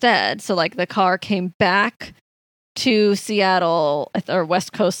Japan instead. So like the car came back to Seattle or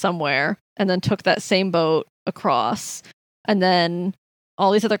West Coast somewhere and then took that same boat across. And then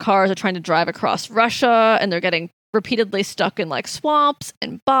all these other cars are trying to drive across Russia and they're getting repeatedly stuck in like swamps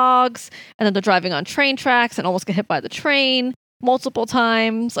and bogs, and then they're driving on train tracks and almost get hit by the train multiple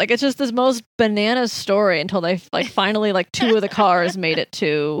times. Like, it's just this most bananas story until they like finally like two of the cars made it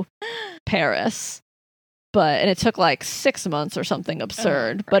to Paris. And it took like 6 months or something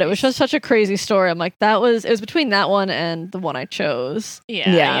absurd. But it was just such a crazy story. I'm like, it was between that one and the one I chose. Yeah,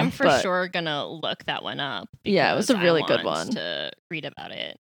 I am for sure gonna look that one up. Yeah, it was a really good one to read about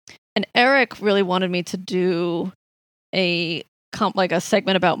it. And Eric really wanted me to do a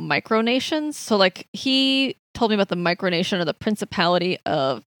segment about micronations. So like he told me about the micronation or the Principality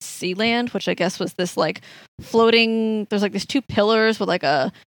of Sealand, which I guess was this like floating, there's like these two pillars with like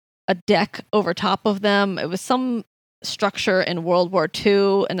a deck over top of them. It was some structure in World War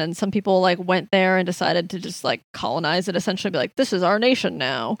II, and then some people like went there and decided to just like colonize it, essentially be like, this is our nation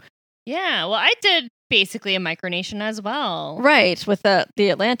now. Yeah, well, I did basically a micronation as well. Right, with the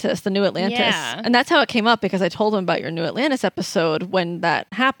Atlantis, the New Atlantis. Yeah. And that's how it came up, because I told him about your New Atlantis episode when that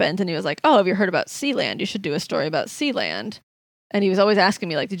happened, and he was like, oh, have you heard about Sealand? You should do a story about Sealand. And he was always asking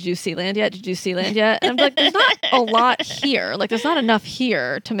me, like, did you see Sealand yet? Did you see Sealand yet? And I'm like, there's not a lot here. Like, there's not enough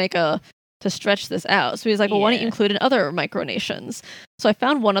here to stretch this out. So he was like, well, why don't you include in other micronations? So I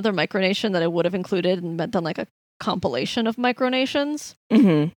found one other micronation that I would have included and done like a compilation of micronations.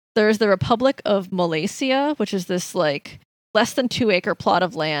 Mm-hmm. There's the Republic of Malaysia, which is this like less than 2 acre plot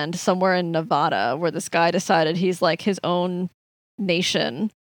of land somewhere in Nevada, where this guy decided he's like his own nation.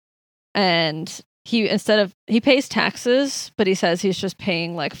 And he pays taxes, but he says he's just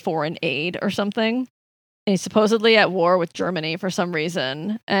paying like foreign aid or something. And he's supposedly at war with Germany for some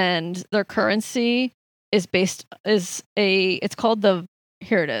reason. And their currency it's called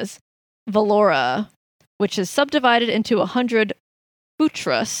Valora, which is subdivided into 100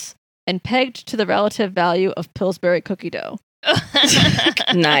 futras and pegged to the relative value of Pillsbury cookie dough.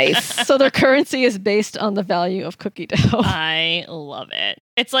 Nice. So their currency is based on the value of cookie dough. I love it.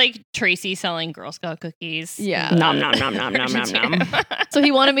 It's like Tracy selling Girl Scout cookies. Yeah. Nom, nom, nom, nom, nom, nom, nom. So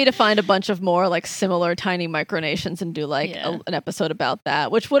he wanted me to find a bunch of more like similar tiny micronations and do like an episode about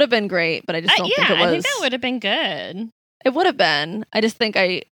that, which would have been great, but I just don't think it was. I think that would have been good. It would have been. I just think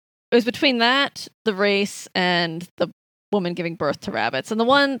it was between that, the race, and the woman giving birth to rabbits. And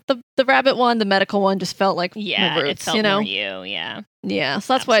the rabbit one, the medical one, just felt like my roots, it felt you know? more you, yeah. Yeah,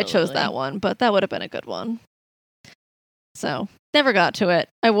 so that's why I chose that one, but that would have been a good one. So, never got to it.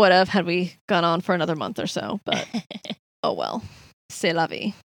 I would have had we gone on for another month or so, but oh well. C'est la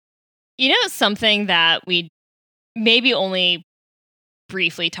vie. You know, something that we maybe only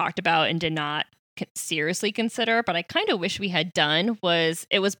briefly talked about and did not seriously consider, but I kind of wish we had done, was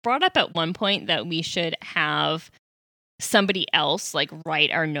it was brought up at one point that we should have somebody else like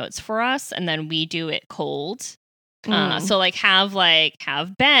write our notes for us and then we do it cold. So like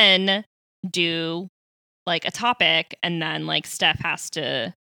have Ben do like a topic and then like Steph has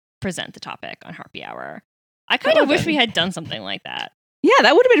to present the topic on Harpy Hour. I kind of wish we had done something like that. Yeah,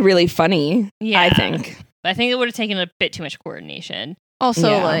 that would have been really funny. Yeah, I think. But I think it would have taken a bit too much coordination.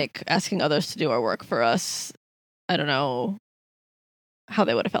 Also, like asking others to do our work for us. I don't know how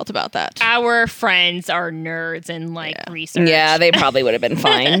they would have felt about that. Our friends are nerds and like research. Yeah, they probably would have been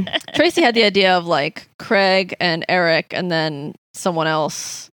fine. Tracy had the idea of like Craig and Eric and then someone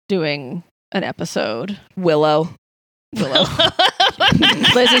else doing an episode. Willow.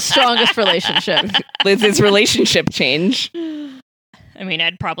 Liz's strongest relationship. Liz's relationship change. I mean,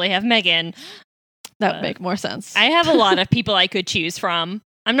 I'd probably have Megan. That would make more sense. I have a lot of people I could choose from.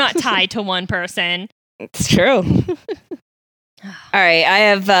 I'm not tied to one person. It's true. All right, I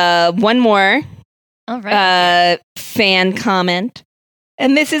have one more fan comment.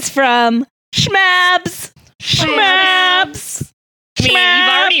 And this is from Schmabs. Schmabs. I mean, you've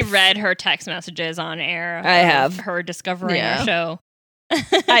already read her text messages on air. I have. Her discovering our show.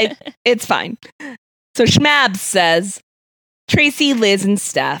 It's fine. So Schmabs says, Tracy, Liz, and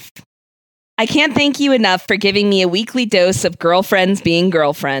Steph, I can't thank you enough for giving me a weekly dose of girlfriends being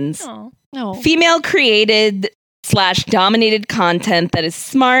girlfriends. No. Female created / dominated content that is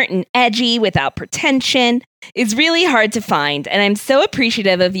smart and edgy without pretension is really hard to find, and I'm so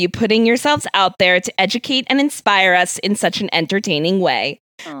appreciative of you putting yourselves out there to educate and inspire us in such an entertaining way.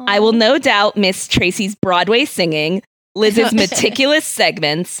 Aww. I will no doubt miss Tracy's Broadway singing, Liz's meticulous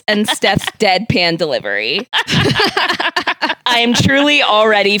segments, and Steph's deadpan delivery. I am truly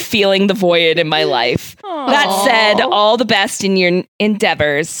already feeling the void in my life. Aww. That said, all the best in your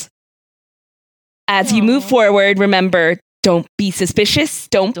endeavors. As you move forward, remember, don't be suspicious.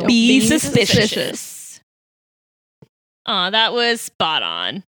 Don't be suspicious. Oh, that was spot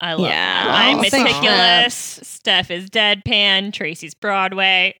on. I love that. Wow. I'm Thanks, meticulous. Steph is deadpan. Tracy's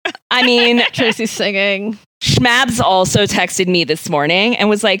Broadway. I mean, Tracy's singing. Schmabs also texted me this morning and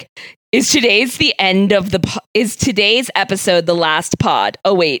was like, is today's episode the last pod?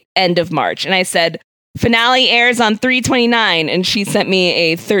 Oh, wait, end of March. And I said, finale airs on 3/29, and she sent me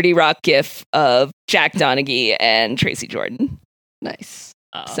a 30 Rock gif of Jack Donaghy and Tracy Jordan. Nice.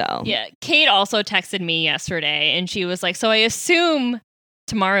 So yeah, Kate also texted me yesterday, and she was like, "So I assume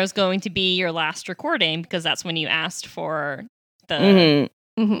tomorrow's going to be your last recording because that's when you asked for the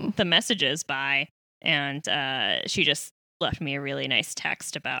messages by." And she just left me a really nice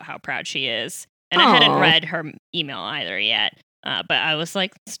text about how proud she is, and I hadn't read her email either yet. But I was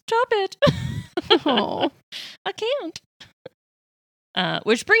like, "Stop it." Oh, I can't.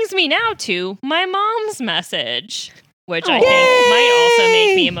 Which brings me now to my mom's message, which I think might also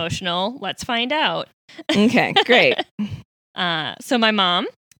make me emotional. Let's find out. Okay, great. So my mom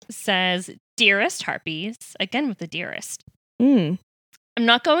says, "Dearest Harpies," again with the dearest. I'm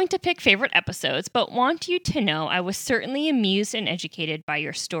not going to pick favorite episodes, but want you to know I was certainly amused and educated by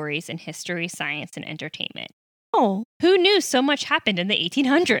your stories in history, science, and entertainment. Oh, who knew so much happened in the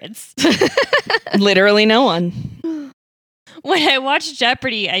 1800s? Literally no one. When I watch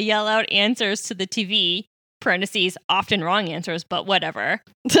Jeopardy, I yell out answers to the TV, parentheses, often wrong answers, but whatever.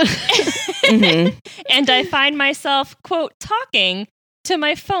 And I find myself, quote, talking to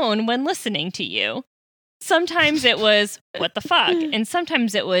my phone when listening to you. Sometimes it was, what the fuck? And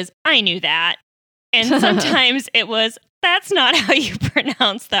sometimes it was, I knew that. And sometimes it was, that's not how you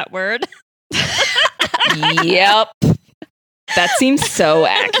pronounce that word. Yep. That seems so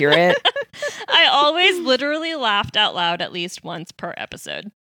accurate. I always literally laughed out loud at least once per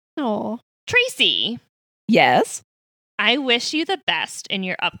episode. Oh, Tracy. Yes? I wish you the best in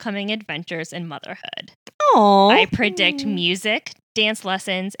your upcoming adventures in motherhood. Oh, I predict music, dance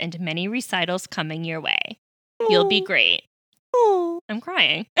lessons, and many recitals coming your way. You'll be great. I'm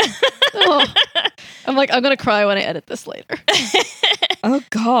crying. I'm like, I'm going to cry when I edit this later. Oh,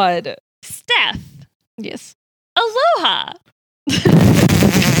 God. Steph. Yes. Aloha.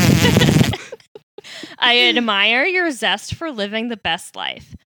 I admire your zest for living the best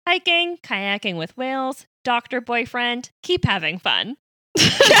life. Hiking, kayaking with whales, doctor boyfriend, keep having fun.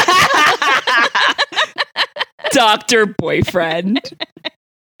 Doctor boyfriend.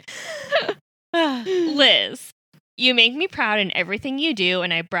 Liz, you make me proud in everything you do,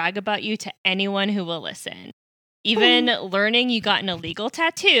 and I brag about you to anyone who will listen. Even learning you got an illegal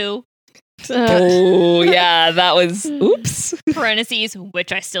tattoo. Oh, yeah, that was, oops. Parentheses,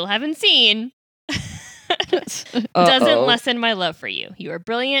 which I still haven't seen. Doesn't lessen my love for you. You are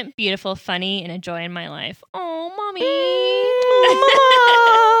brilliant, beautiful, funny, and a joy in my life. Oh, mommy.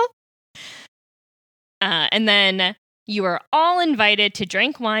 And then you are all invited to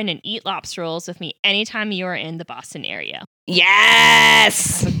drink wine and eat lobster rolls with me anytime you are in the Boston area.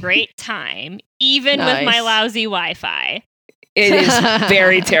 Yes! Have a great time, even with my lousy Wi-Fi. It is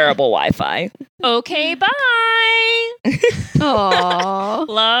very terrible Wi-Fi. Okay, bye. Aww.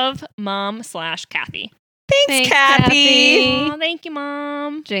 Love, Mom/Kathy. Thanks, Kathy. Aw, thank you,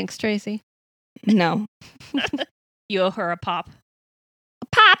 Mom. Jinx, Tracy. No. You owe her a pop.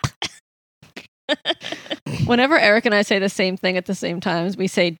 Whenever Eric and I say the same thing at the same times, we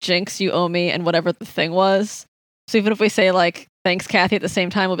say, Jinx, you owe me, and whatever the thing was. So even if we say, like, thanks, Kathy, at the same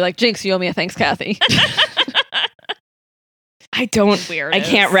time, we'll be like, Jinx, you owe me a thanks, Kathy. I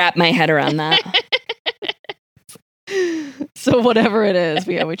can't wrap my head around that. So whatever it is,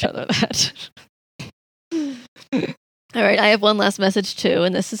 we owe each other that. All right, I have one last message too,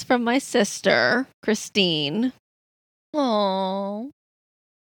 and this is from my sister, Christine. Aww.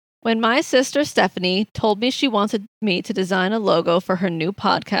 When my sister Stephanie told me she wanted me to design a logo for her new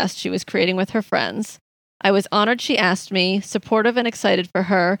podcast she was creating with her friends, I was honored she asked me, supportive and excited for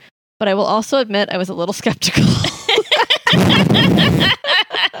her, but I will also admit I was a little skeptical.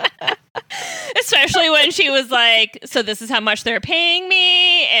 Especially when she was like, so this is how much they're paying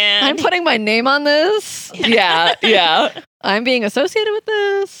me, and I'm putting my name on this. Yeah. I'm being associated with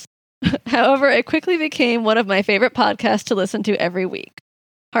this. However, it quickly became one of my favorite podcasts to listen to every week.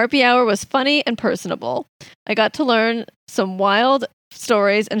 Harpy Hour was funny and personable. I got to learn some wild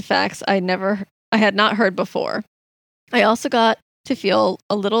stories and facts I had not heard before. I also got to feel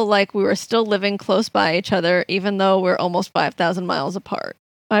a little like we were still living close by each other, even though we're almost 5,000 miles apart.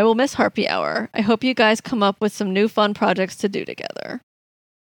 I will miss Harpy Hour. I hope you guys come up with some new fun projects to do together.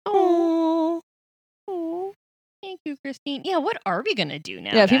 Oh. Thank you, Christine. Yeah, what are we gonna do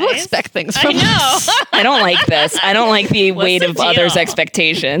now? Yeah, people guys? expect things from I know. us. I don't like this. I don't like the What's weight the of others' deal?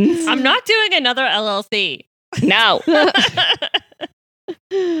 expectations. I'm not doing another LLC. No. We'll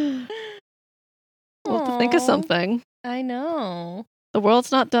have to think of Aw. something. I know. The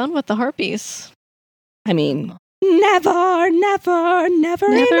world's not done with the harpies. I mean, never enough. Never.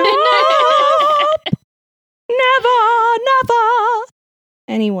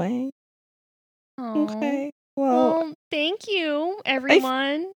 Anyway. Aw. Okay. Well, Well, thank you,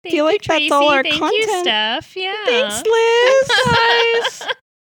 everyone. Thank feel you, like Tracy. that's all our Thank you, content. Steph. Yeah. thanks, Liz. Guys,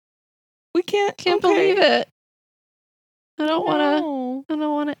 We can't believe it. I don't want to. No, I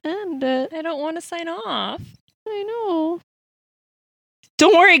don't want to end it. I don't want to sign off. I know.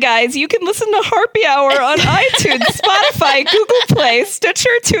 Don't worry, guys. You can listen to Harpy Hour on iTunes, Spotify, Google Play, Stitcher,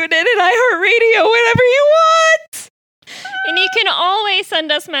 TuneIn, and iHeartRadio whenever you want. And you can always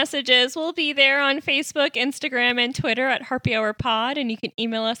send us messages. We'll be there on Facebook, Instagram, and Twitter at Harpy Hour Pod. And you can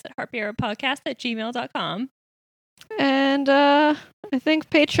email us at harpyhourpodcast@gmail.com. And I think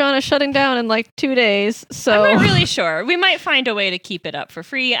Patreon is shutting down in like 2 days. So I'm not really sure. We might find a way to keep it up for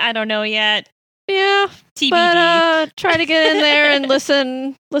free. I don't know yet. yeah, TBD. but try to get in there and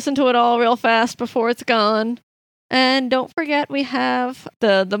listen to it all real fast before it's gone. And don't forget, we have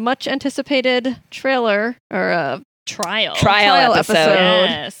the much anticipated trailer or Trial episode.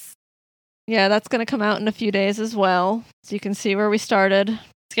 Yes. Yeah, that's going to come out in a few days as well. So you can see where we started.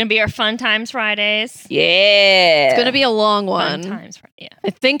 It's going to be our Fun Times Fridays. Yeah. It's going to be a long Fun one. Times Friday. Yeah.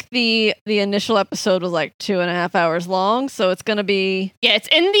 I think the initial episode was like 2.5 hours long, so it's going to be Yeah, it's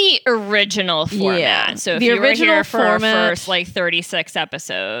in the original format. Yeah. So if The you were original here for our format- first like 36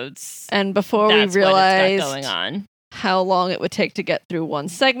 episodes, and before that's we what it's got realized going on. how long it would take to get through one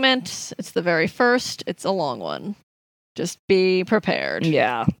segment, it's the very first. It's a long one. Just be prepared.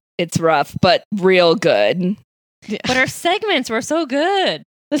 Yeah. It's rough, but real good. But our segments were so good.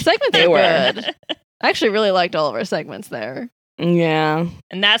 The segments They are were. good. I actually really liked all of our segments there. Yeah.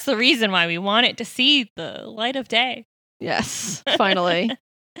 And that's the reason why we want it to see the light of day. Yes, finally.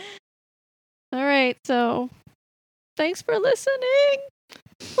 All right, so thanks for listening.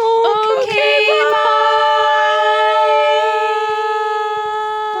 Okay, bye.